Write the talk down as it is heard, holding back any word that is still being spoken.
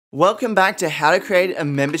Welcome back to how to create a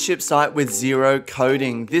membership site with zero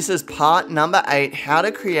coding. This is part number 8, how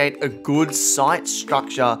to create a good site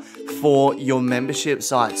structure for your membership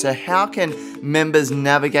site. So how can members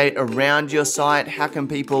navigate around your site? How can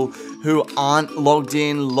people who aren't logged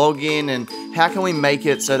in log in? And how can we make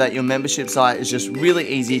it so that your membership site is just really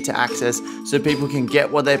easy to access so people can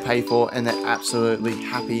get what they pay for and they're absolutely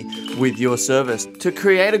happy with your service? To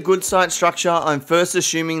create a good site structure, I'm first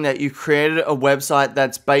assuming that you've created a website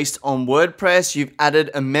that's based on WordPress, you've added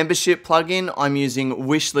a membership plugin, I'm using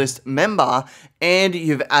Wishlist Member, and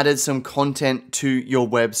you've added some content to your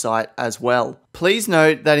website as well. Please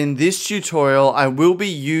note that in this tutorial, I will be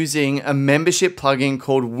using a membership plugin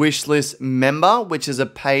called Wishlist Member, which is a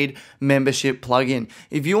paid membership plugin.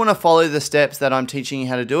 If you want to follow the steps that I'm teaching you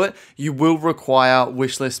how to do it, you will require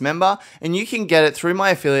Wishlist Member, and you can get it through my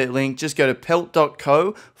affiliate link. Just go to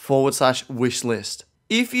pelt.co/wishlist.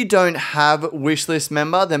 If you don't have Wishlist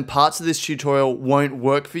Member, then parts of this tutorial won't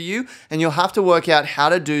work for you, and you'll have to work out how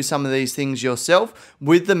to do some of these things yourself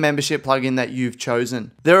with the membership plugin that you've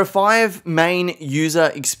chosen. There are 5 main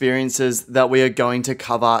user experiences that we are going to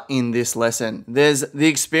cover in this lesson. There's the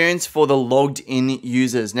experience for the logged in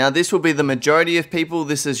users. Now, this will be the majority of people.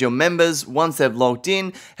 This is your members. Once they've logged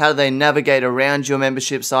in, how do they navigate around your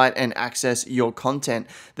membership site and access your content?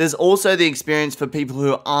 There's also the experience for people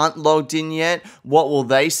who aren't logged in yet. What will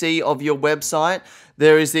they see of your website?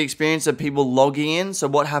 There is the experience of people logging in. So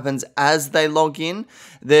what happens as they log in?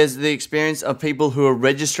 There's the experience of people who are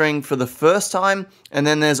registering for the first time. And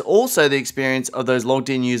then there's also the experience of those logged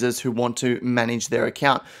in users who want to manage their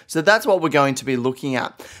account. So that's what we're going to be looking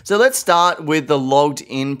at. So let's start with the logged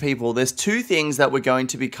in people. There's 2 things that we're going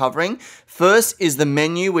to be covering. First is the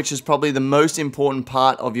menu, which is probably the most important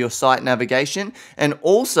part of your site navigation. And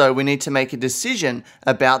also we need to make a decision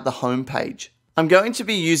about the homepage. I'm going to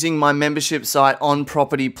be using my membership site on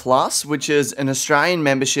Property Plus, which is an Australian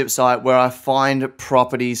membership site where I find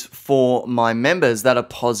properties for my members that are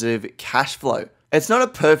positive cash flow. It's not a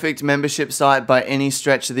perfect membership site by any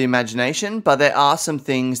stretch of the imagination, but there are some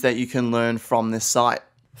things that you can learn from this site.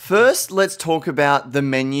 First, let's talk about the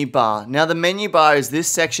menu bar. Now, the menu bar is this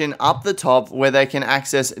section up the top where they can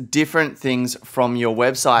access different things from your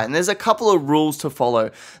website. And there's a couple of rules to follow.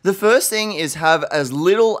 The first thing is have as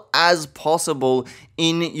little as possible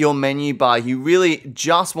in your menu bar. You really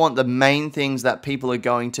just want the main things that people are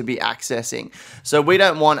going to be accessing. So we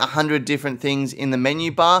don't want 100 different things in the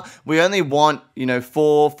menu bar. We only want,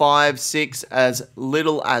 4, 5, 6, as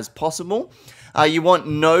little as possible. You want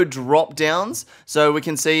no drop downs. So we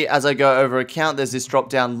can see as I go over account, there's this drop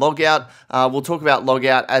down logout. We'll talk about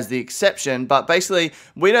logout as the exception, but basically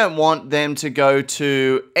we don't want them to go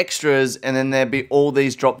to extras and then there be all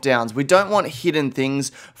these drop downs. We don't want hidden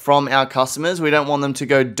things from our customers. We don't want them to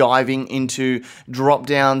go diving into drop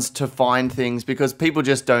downs to find things because people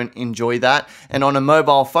just don't enjoy that. And on a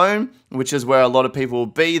mobile phone, which is where a lot of people will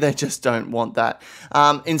be, they just don't want that.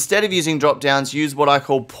 Instead of using drop downs, use what I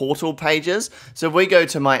call portal pages. So if we go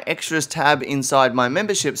to my extras tab inside my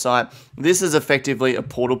membership site, this is effectively a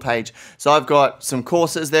portal page. So I've got some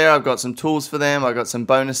courses there, I've got some tools for them, I've got some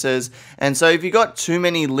bonuses. And so if you've got too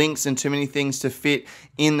many links and too many things to fit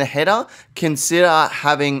in the header, consider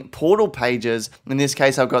having portal pages. In this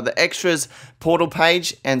case, I've got the extras portal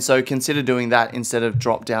page, and so consider doing that instead of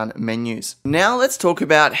drop down menus. Now let's talk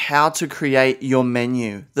about how to create your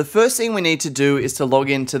menu. The first thing we need to do is to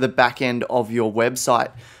log into the back end of your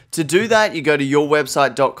website. To do that, you go to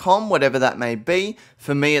yourwebsite.com, whatever that may be.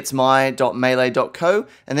 For me, it's my.melee.co,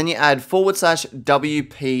 and then you add /wp-admin.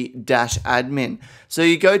 So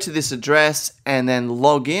you go to this address and then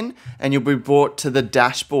log in, and you'll be brought to the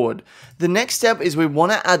dashboard. The next step is we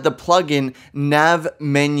want to add the plugin Nav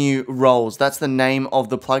Menu Roles. That's the name of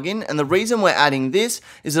the plugin. And the reason we're adding this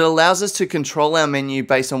is it allows us to control our menu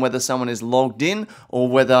based on whether someone is logged in or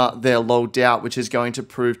whether they're logged out, which is going to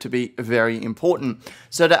prove to be very important.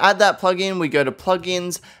 So to add that plugin, we go to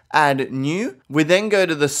Plugins, Add New. We then go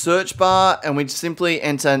to the search bar and we simply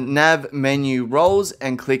enter Nav Menu Roles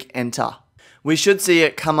and click Enter. We should see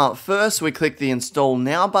it come up first. We click the Install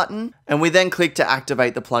Now button and we then click to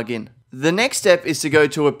activate the plugin. The next step is to go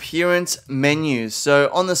to Appearance Menus. So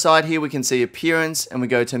on the side here, we can see Appearance and we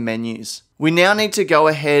go to Menus. We now need to go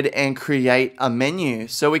ahead and create a menu.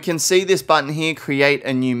 So we can see this button here, Create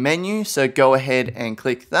a New Menu. So go ahead and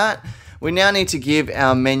click that. We now need to give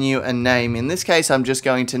our menu a name. In this case, I'm just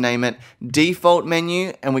going to name it Default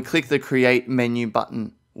Menu and we click the Create Menu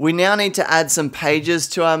button. We now need to add some pages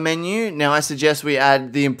to our menu. Now I suggest we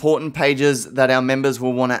add the important pages that our members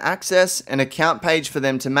will want to access, an account page for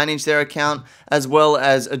them to manage their account, as well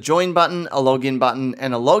as a join button, a login button,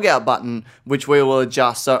 and a logout button, which we will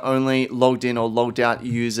adjust so only logged in or logged out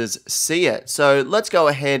users see it. So let's go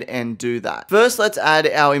ahead and do that. First, let's add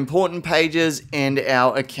our important pages and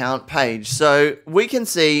our account page. So we can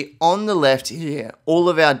see on the left here, all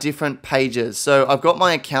of our different pages. So I've got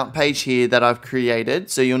my account page here that I've created.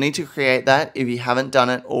 So you'll need to create that if you haven't done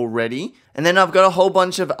it already. And then I've got a whole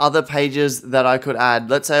bunch of other pages that I could add.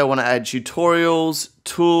 Let's say I want to add tutorials,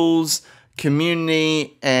 tools,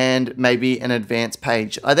 community, and maybe an advanced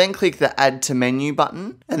page. I then click the add to menu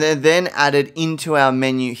button and then add it into our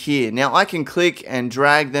menu here. Now I can click and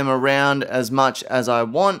drag them around as much as I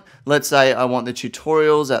want. Let's say I want the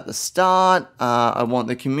tutorials at the start, I want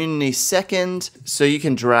the community second, so you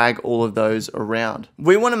can drag all of those around.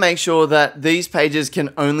 We want to make sure that these pages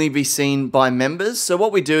can only be seen by members. So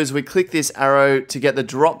what we do is we click this arrow to get the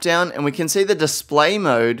drop down, and we can see the display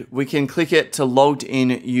mode. We can click it to logged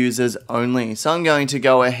in users only. So I'm going to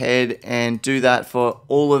go ahead and do that for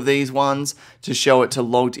all of these ones to show it to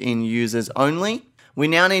logged in users only. We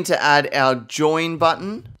now need to add our join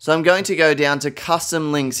button. So I'm going to go down to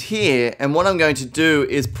custom links here, and what I'm going to do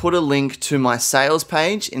is put a link to my sales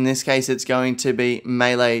page. In this case, it's going to be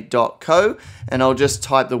melee.co, and I'll just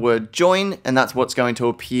type the word join, and that's what's going to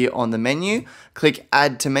appear on the menu. Click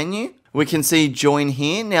add to menu. We can see join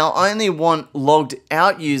here. Now I only want logged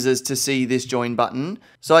out users to see this join button,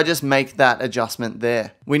 so I just make that adjustment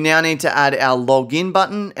there. We now need to add our login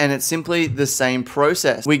button, and it's simply the same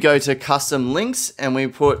process. We go to custom links and we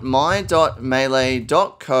put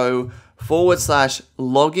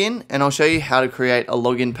my.melee.co/login, and I'll show you how to create a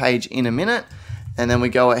login page in a minute. And then we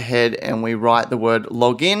go ahead and we write the word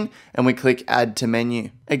login and we click add to menu.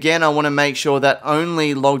 Again, I want to make sure that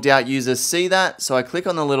only logged out users see that. So I click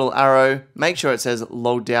on the little arrow, make sure it says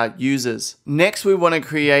logged out users. Next, we want to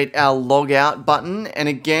create our logout button. And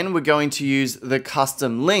again, we're going to use the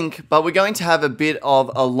custom link, but we're going to have a bit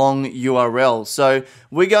of a long URL. So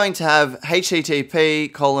we're going to have http://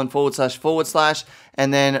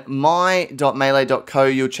 and then my.melee.co.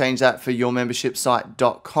 You'll change that for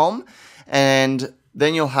yourmembershipsite.com. And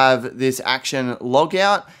then you'll have this action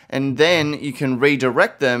logout, and then you can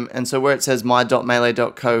redirect them. And so where it says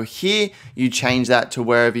my.melee.co here, you change that to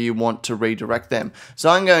wherever you want to redirect them. So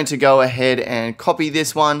I'm going to go ahead and copy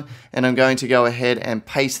this one, and I'm going to go ahead and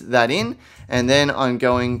paste that in. And then I'm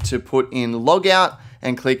going to put in logout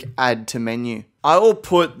and click add to menu. I will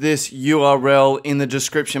put this URL in the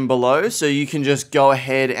description below, so you can just go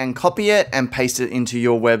ahead and copy it and paste it into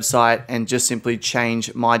your website and just simply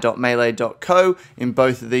change my.melee.co in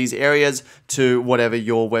both of these areas to whatever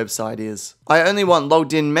your website is. I only want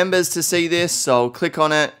logged in members to see this, so I'll click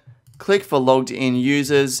on it, click for logged in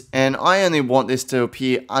users, and I only want this to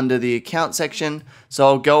appear under the account section. So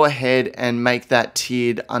I'll go ahead and make that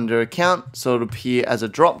tiered under account so it'll appear as a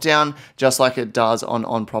drop down just like it does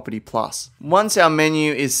on Property Plus. Once our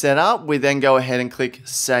menu is set up, we then go ahead and click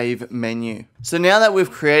Save Menu. So now that we've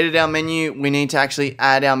created our menu, we need to actually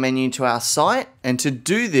add our menu to our site. And to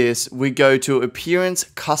do this, we go to Appearance,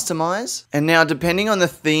 Customize. And now depending on the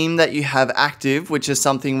theme that you have active, which is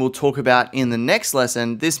something we'll talk about in the next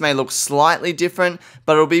lesson, this may look slightly different,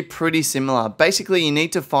 but it'll be pretty similar. Basically, you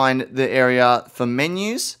need to find the area for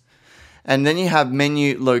menus, and then you have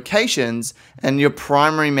menu locations, and your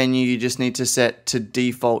primary menu you just need to set to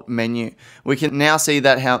default menu. We can now see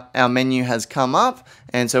that how our menu has come up,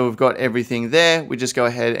 and so we've got everything there. We just go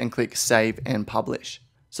ahead and click Save and Publish.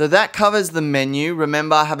 So that covers the menu.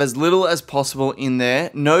 Remember, have as little as possible in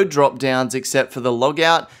there, no drop downs except for the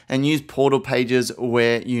logout, and use portal pages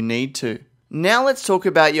where you need to. Now let's talk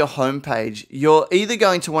about your homepage. You're either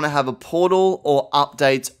going to want to have a portal or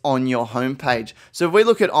updates on your homepage. So if we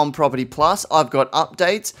look at On Property Plus, I've got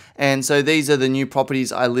updates, and so these are the new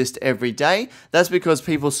properties I list every day. That's because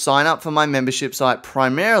people sign up for my membership site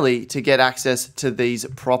primarily to get access to these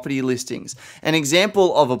property listings. An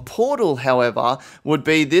example of a portal, however, would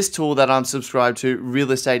be this tool that I'm subscribed to,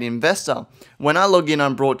 Real Estate Investor. When I log in,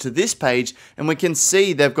 I'm brought to this page, and we can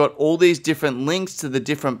see they've got all these different links to the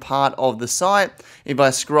different part of the site. If I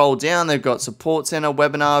scroll down, they've got support center,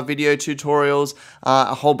 webinar, video tutorials,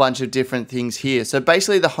 a whole bunch of different things here. So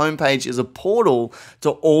basically the homepage is a portal to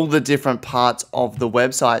all the different parts of the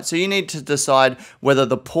website. So you need to decide whether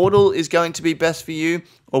the portal is going to be best for you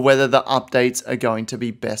or whether the updates are going to be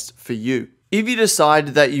best for you. If you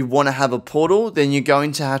decide that you want to have a portal, then you're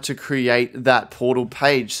going to have to create that portal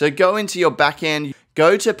page. So go into your backend, go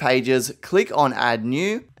go to Pages, click on Add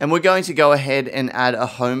New, and we're going to go ahead and add a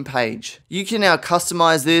home page. You can now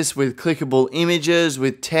customize this with clickable images,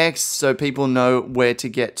 with text, so people know where to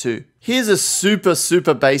get to. Here's a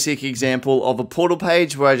super basic example of a portal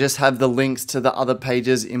page where I just have the links to the other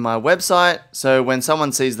pages in my website. So when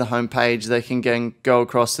someone sees the home page, they can go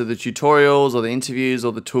across to the tutorials or the interviews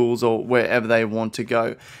or the tools or wherever they want to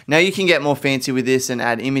go. Now you can get more fancy with this and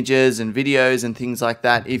add images and videos and things like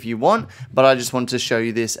that if you want, but I just wanted to show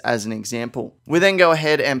you this as an example. We then go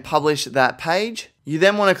ahead and publish that page. You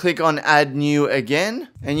then want to click on Add New again,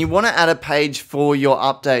 and you want to add a page for your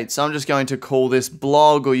updates. So I'm just going to call this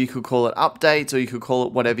blog, or you could call it updates, or you could call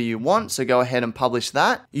it whatever you want. So go ahead and publish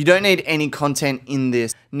that. You don't need any content in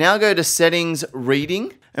this. Now go to Settings,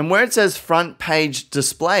 Reading, and where it says Front Page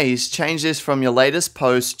Displays, change this from your latest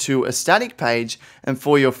post to a static page. And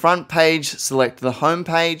for your front page, select the home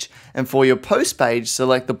page. And for your post page,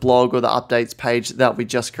 select the blog or the updates page that we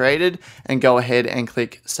just created, and go ahead and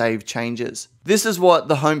click Save Changes. This is what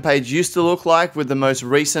the homepage used to look like with the most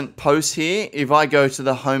recent post here. If I go to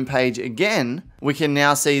the homepage again, we can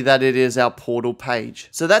now see that it is our portal page.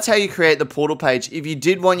 So that's how you create the portal page. If you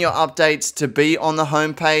did want your updates to be on the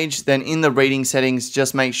homepage, then in the reading settings,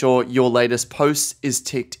 just make sure your latest post is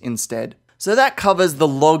ticked instead. So that covers the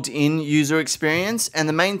logged in user experience, and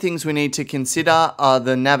the main things we need to consider are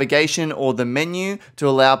the navigation or the menu to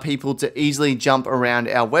allow people to easily jump around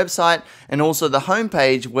our website, and also the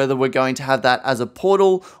homepage, whether we're going to have that as a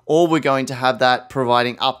portal or we're going to have that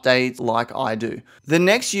providing updates like I do. The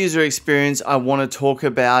next user experience I want to talk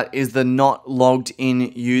about is the not logged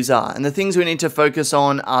in user, and the things we need to focus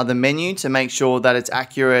on are the menu to make sure that it's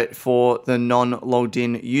accurate for the non-logged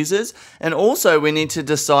in users, and also we need to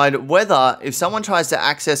decide whether if someone tries to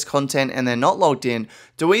access content and they're not logged in,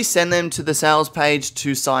 do we send them to the sales page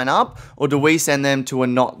to sign up, or do we send them to a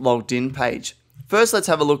not logged in page? First, let's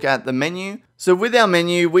have a look at the menu. So with our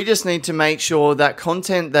menu, we just need to make sure that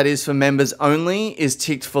content that is for members only is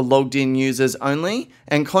ticked for logged in users only,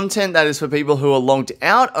 and content that is for people who are logged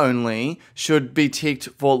out only should be ticked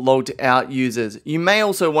for logged out users. You may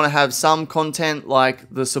also want to have some content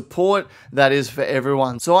like the support that is for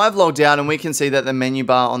everyone. So I've logged out, and we can see that the menu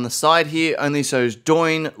bar on the side here only shows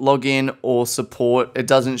join, login, or support. It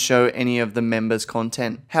doesn't show any of the members'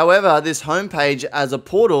 content. However, this homepage as a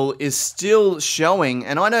portal is still showing,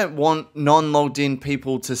 and I don't want non-logged in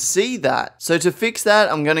people to see that. So to fix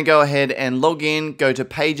that, I'm going to go ahead and log in, go to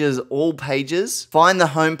Pages, All Pages, find the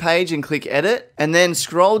home page and click Edit, and then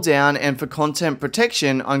scroll down, and for content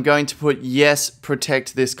protection, I'm going to put Yes,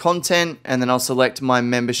 protect this content, and then I'll select my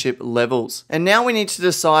membership levels. And now we need to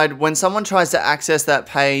decide when someone tries to access that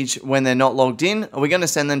page when they're not logged in, are we going to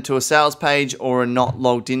send them to a sales page or a not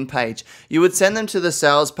logged in page? You would send them to the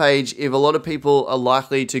sales page if a lot of people are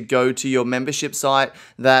likely to go to your membership site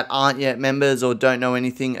that aren't yet members or don't know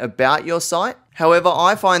anything about your site. However,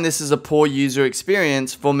 I find this is a poor user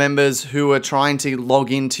experience for members who are trying to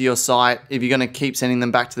log into your site. If you're going to keep sending them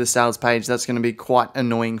back to the sales page, that's going to be quite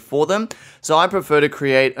annoying for them. So I prefer to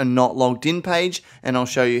create a not logged in page, and I'll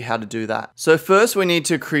show you how to do that. So first we need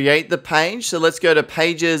to create the page. So let's go to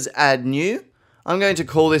Pages, Add New. I'm going to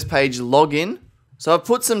call this page Login. So I've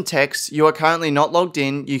put some text. You are currently not logged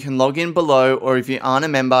in. You can log in below, or if you aren't a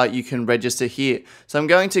member, you can register here. So I'm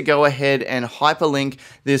going to go ahead and hyperlink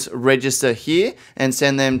this register here and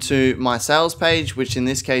send them to my sales page, which in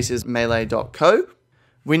this case is melee.co.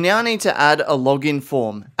 We now need to add a login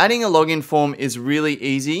form. Adding a login form is really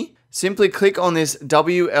easy. Simply click on this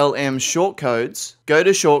WLM shortcodes, go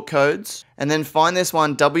to shortcodes, and then find this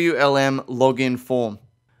one, WLM login form.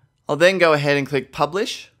 I'll then go ahead and click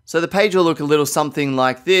publish. So the page will look a little something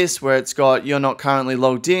like this, where it's got you're not currently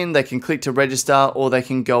logged in. They can click to register, or they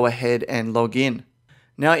can go ahead and log in.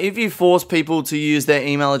 Now, if you force people to use their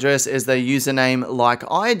email address as their username like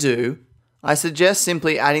I do, I suggest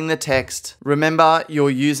simply adding the text, remember your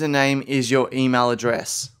username is your email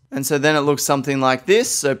address. And so then it looks something like this,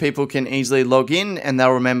 so people can easily log in and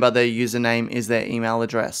they'll remember their username is their email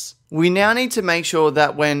address. We now need to make sure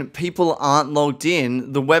that when people aren't logged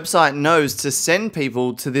in, the website knows to send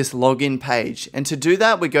people to this login page. And to do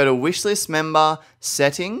that, we go to Wishlist Member,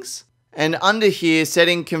 Settings, and under here,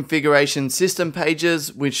 Setting Configuration System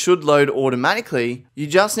Pages, which should load automatically. You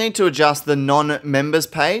just need to adjust the non-members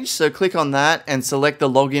page. So click on that and select the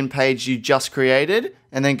login page you just created,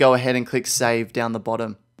 and then go ahead and click Save down the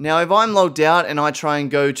bottom. Now, if I'm logged out and I try and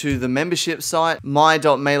go to the membership site,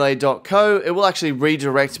 my.melee.co, it will actually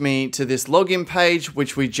redirect me to this login page,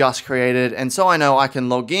 which we just created. And so I know I can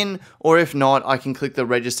log in, or if not, I can click the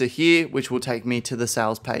register here, which will take me to the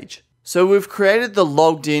sales page. So we've created the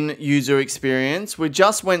logged in user experience. We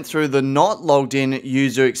just went through the not logged in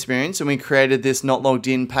user experience and we created this not logged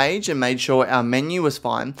in page and made sure our menu was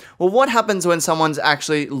fine. Well, what happens when someone's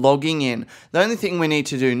actually logging in? The only thing we need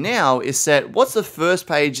to do now is set what's the first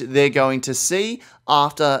page they're going to see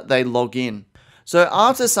after they log in. So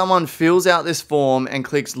after someone fills out this form and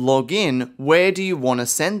clicks log in, where do you want to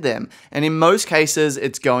send them? And in most cases,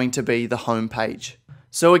 it's going to be the home page.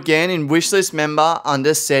 So again, in Wishlist Member,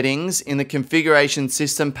 under Settings, in the Configuration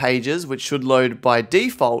System pages, which should load by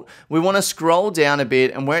default, we want to scroll down a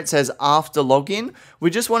bit, and where it says After Login, we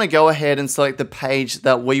just want to go ahead and select the page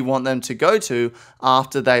that we want them to go to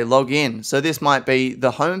after they log in. So this might be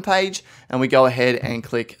the home page, and we go ahead and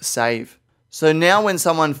click Save. So now when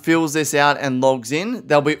someone fills this out and logs in,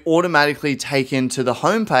 they'll be automatically taken to the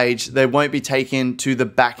home page. They won't be taken to the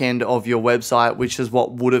back end of your website, which is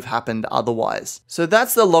what would have happened otherwise. So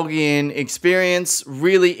that's the login experience.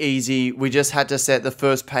 Really easy. We just had to set the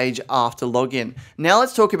first page after login. Now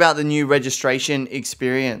let's talk about the new registration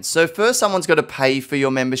experience. So first, someone's got to pay for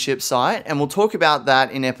your membership site, and we'll talk about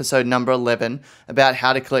that in episode number 11 about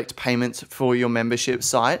how to collect payments for your membership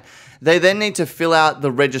site. They then need to fill out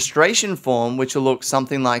the registration form, which will look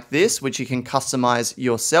something like this, which you can customize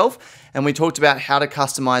yourself. And we talked about how to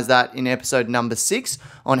customize that in episode number 6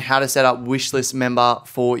 on how to set up Wishlist Member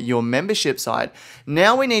for your membership site.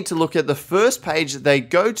 Now we need to look at the first page they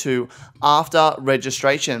go to after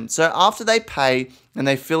registration. So after they pay and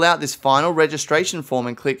they fill out this final registration form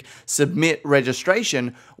and click Submit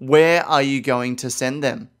Registration, where are you going to send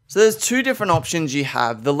them? So there's two different options you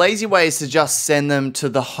have. The lazy way is to just send them to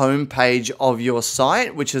the home page of your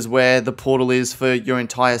site, which is where the portal is for your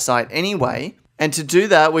entire site anyway. And to do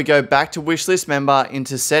that, we go back to Wishlist Member,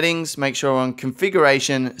 into Settings, make sure we're on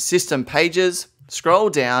Configuration, System Pages, scroll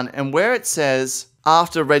down, and where it says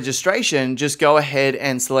After Registration, just go ahead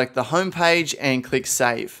and select the home page and click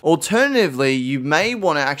Save. Alternatively, you may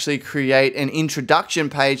want to actually create an introduction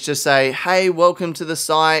page to say, hey, welcome to the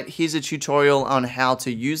site. Here's a tutorial on how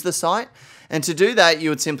to use the site. And to do that, you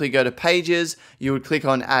would simply go to Pages, you would click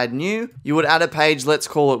on Add New, you would add a page, let's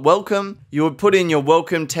call it Welcome. You would put in your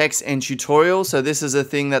welcome text and tutorial. So this is a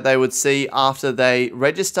thing that they would see after they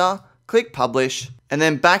register. Click Publish. And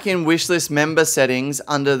then back in Wishlist Member Settings,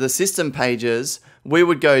 under the System Pages, we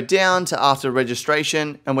would go down to After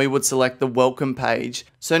Registration and we would select the Welcome page.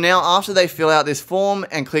 So now after they fill out this form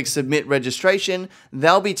and click Submit Registration,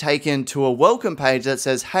 they'll be taken to a welcome page that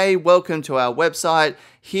says, hey, welcome to our website.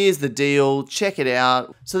 Here's the deal, check it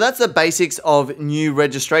out. So that's the basics of new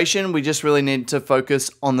registration. We just really need to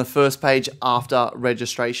focus on the first page after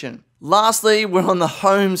registration. Lastly, we're on the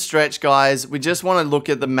home stretch, guys. We just want to look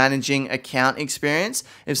at the managing account experience.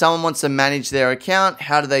 If someone wants to manage their account,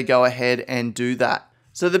 how do they go ahead and do that?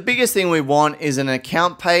 So the biggest thing we want is an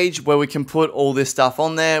account page where we can put all this stuff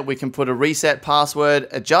on there. We can put a reset password,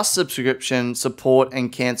 adjust subscription, support,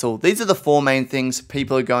 and cancel. These are the 4 main things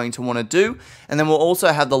people are going to want to do. And then we'll also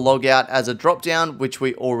have the logout as a dropdown, which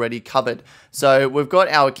we already covered. So we've got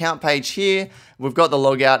our account page here. We've got the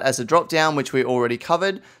logout as a dropdown, which we already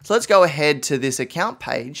covered. So let's go ahead to this account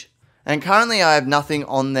page. And currently I have nothing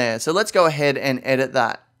on there. So let's go ahead and edit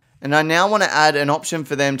that. And I now want to add an option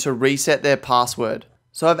for them to reset their password.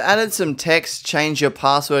 So I've added some text, change your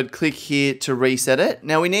password, click here to reset it.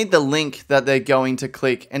 Now we need the link that they're going to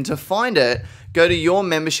click, and to find it, go to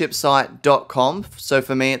yourmembershipsite.com. So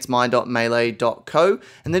for me, it's my.melee.co,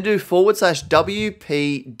 and then do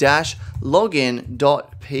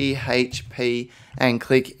 /wp-login.php and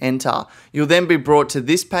click enter. You'll then be brought to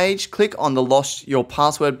this page. Click on the Lost Your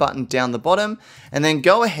Password button down the bottom, and then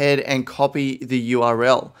go ahead and copy the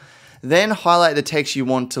URL. Then highlight the text you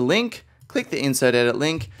want to link. Click the Insert Edit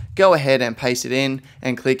link, go ahead and paste it in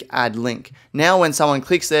and click Add Link. Now when someone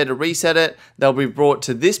clicks there to reset it, they'll be brought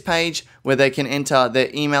to this page where they can enter their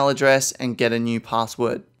email address and get a new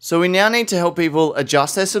password. So we now need to help people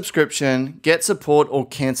adjust their subscription, get support, or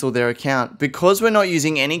cancel their account. Because we're not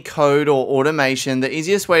using any code or automation, the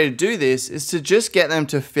easiest way to do this is to just get them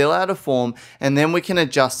to fill out a form, and then we can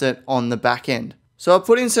adjust it on the back end. So I've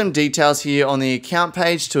put in some details here on the account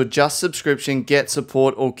page to adjust subscription, get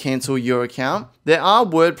support, or cancel your account. There are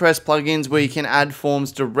WordPress plugins where you can add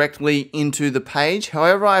forms directly into the page.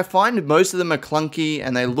 However, I find most of them are clunky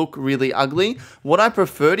and they look really ugly. What I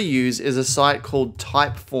prefer to use is a site called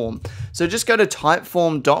Typeform. So just go to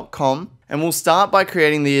typeform.com and we'll start by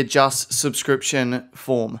creating the adjust subscription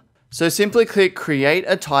form. So simply click Create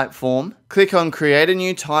a Type Form, click on Create a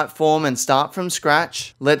New Type Form and start from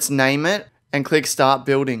scratch. Let's name it, and click Start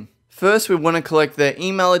Building. First, we want to collect their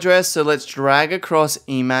email address, so let's drag across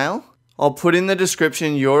email. I'll put in the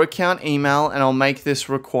description your account email and I'll make this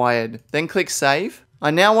required. Then click save.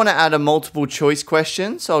 I now want to add a multiple choice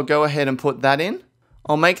question, so I'll go ahead and put that in.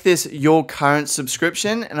 I'll make this your current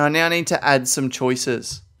subscription and I now need to add some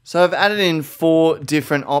choices. So I've added in 4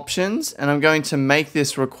 different options and I'm going to make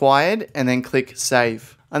this required and then click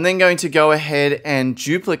save. I'm then going to go ahead and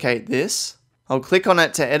duplicate this. I'll click on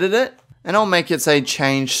it to edit it and I'll make it say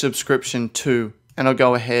change subscription to, and I'll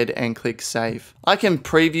go ahead and click save. I can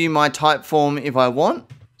preview my type form if I want.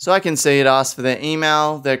 So I can see it asks for their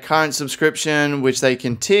email, their current subscription, which they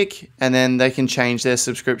can tick, and then they can change their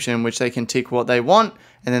subscription, which they can tick what they want,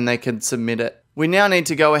 and then they can submit it. We now need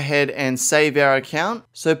to go ahead and save our account.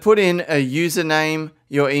 So put in a username,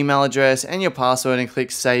 your email address, and your password and click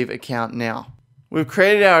save account now. We've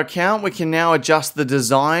created our account. We can now adjust the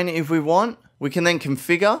design if we want. We can then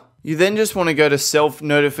configure. You then just want to go to self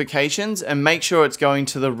notifications and make sure it's going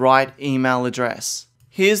to the right email address.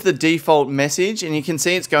 Here's the default message and you can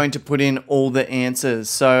see it's going to put in all the answers.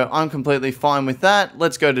 So I'm completely fine with that.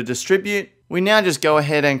 Let's go to distribute. We now just go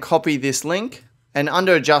ahead and copy this link, and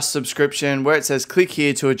under adjust subscription where it says click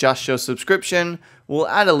here to adjust your subscription, we'll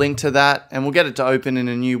add a link to that and we'll get it to open in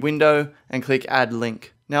a new window and click add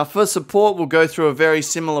link. Now for support, we'll go through a very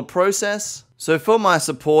similar process. So for my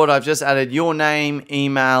support, I've just added your name,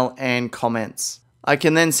 email, and comments. I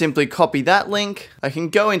can then simply copy that link. I can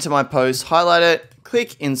go into my post, highlight it,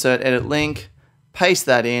 click insert edit link, paste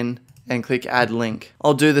that in, and click add link.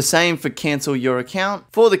 I'll do the same for cancel your account.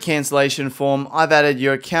 For the cancellation form, I've added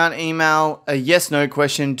your account email, a yes no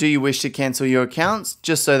question, do you wish to cancel your accounts,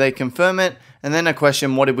 just so they confirm it, and then a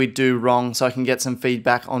question, what did we do wrong, so I can get some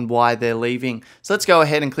feedback on why they're leaving. So let's go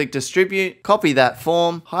ahead and click distribute, copy that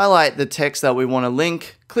form, highlight the text that we want to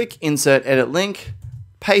link, click insert edit link,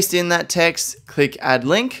 paste in that text, click add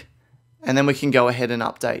link, and then we can go ahead and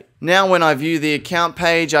update. Now when I view the account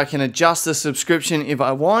page, I can adjust the subscription if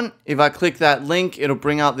I want. If I click that link, it'll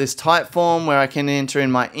bring up this type form where I can enter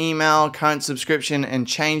in my email, current subscription, and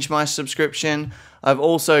change my subscription. I've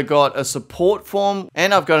also got a support form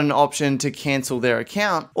and I've got an option to cancel their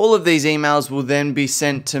account. All of these emails will then be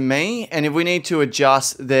sent to me, and if we need to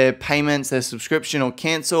adjust their payments, their subscription, or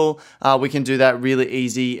cancel, we can do that really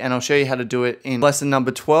easy, and I'll show you how to do it in lesson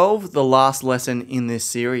number 12, the last lesson in this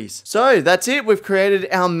series. So that's it. We've created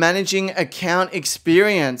our managing account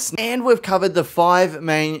experience and we've covered the 5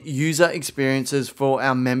 main user experiences for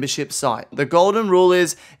our membership site. The golden rule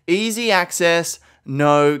is easy access,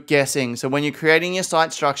 no guessing. So when you're creating your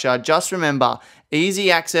site structure, just remember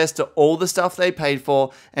easy access to all the stuff they paid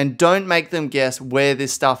for, and don't make them guess where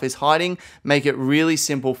this stuff is hiding. Make it really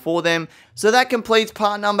simple for them. So that completes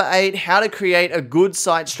part number 8, how to create a good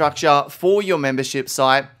site structure for your membership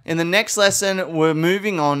site. In the next lesson, we're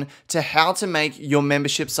moving on to how to make your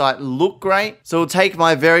membership site look great. So we'll take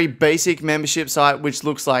my very basic membership site, which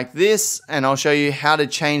looks like this, and I'll show you how to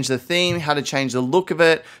change the theme, how to change the look of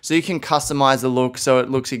it, so you can customize the look so it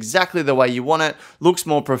looks exactly the way you want it, looks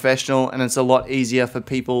more professional, and it's a lot easier for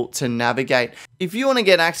people to navigate. If you want to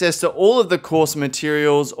get access to all of the course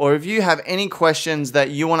materials, or if you have any questions that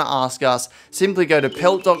you want to ask us, simply go to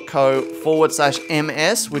pelt.co/ms,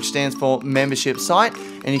 which stands for membership site,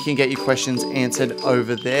 and you can get your questions answered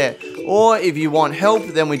over there. Or if you want help,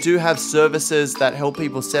 then we do have services that help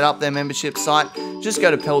people set up their membership site. Just go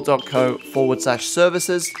to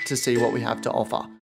pelt.co/services to see what we have to offer.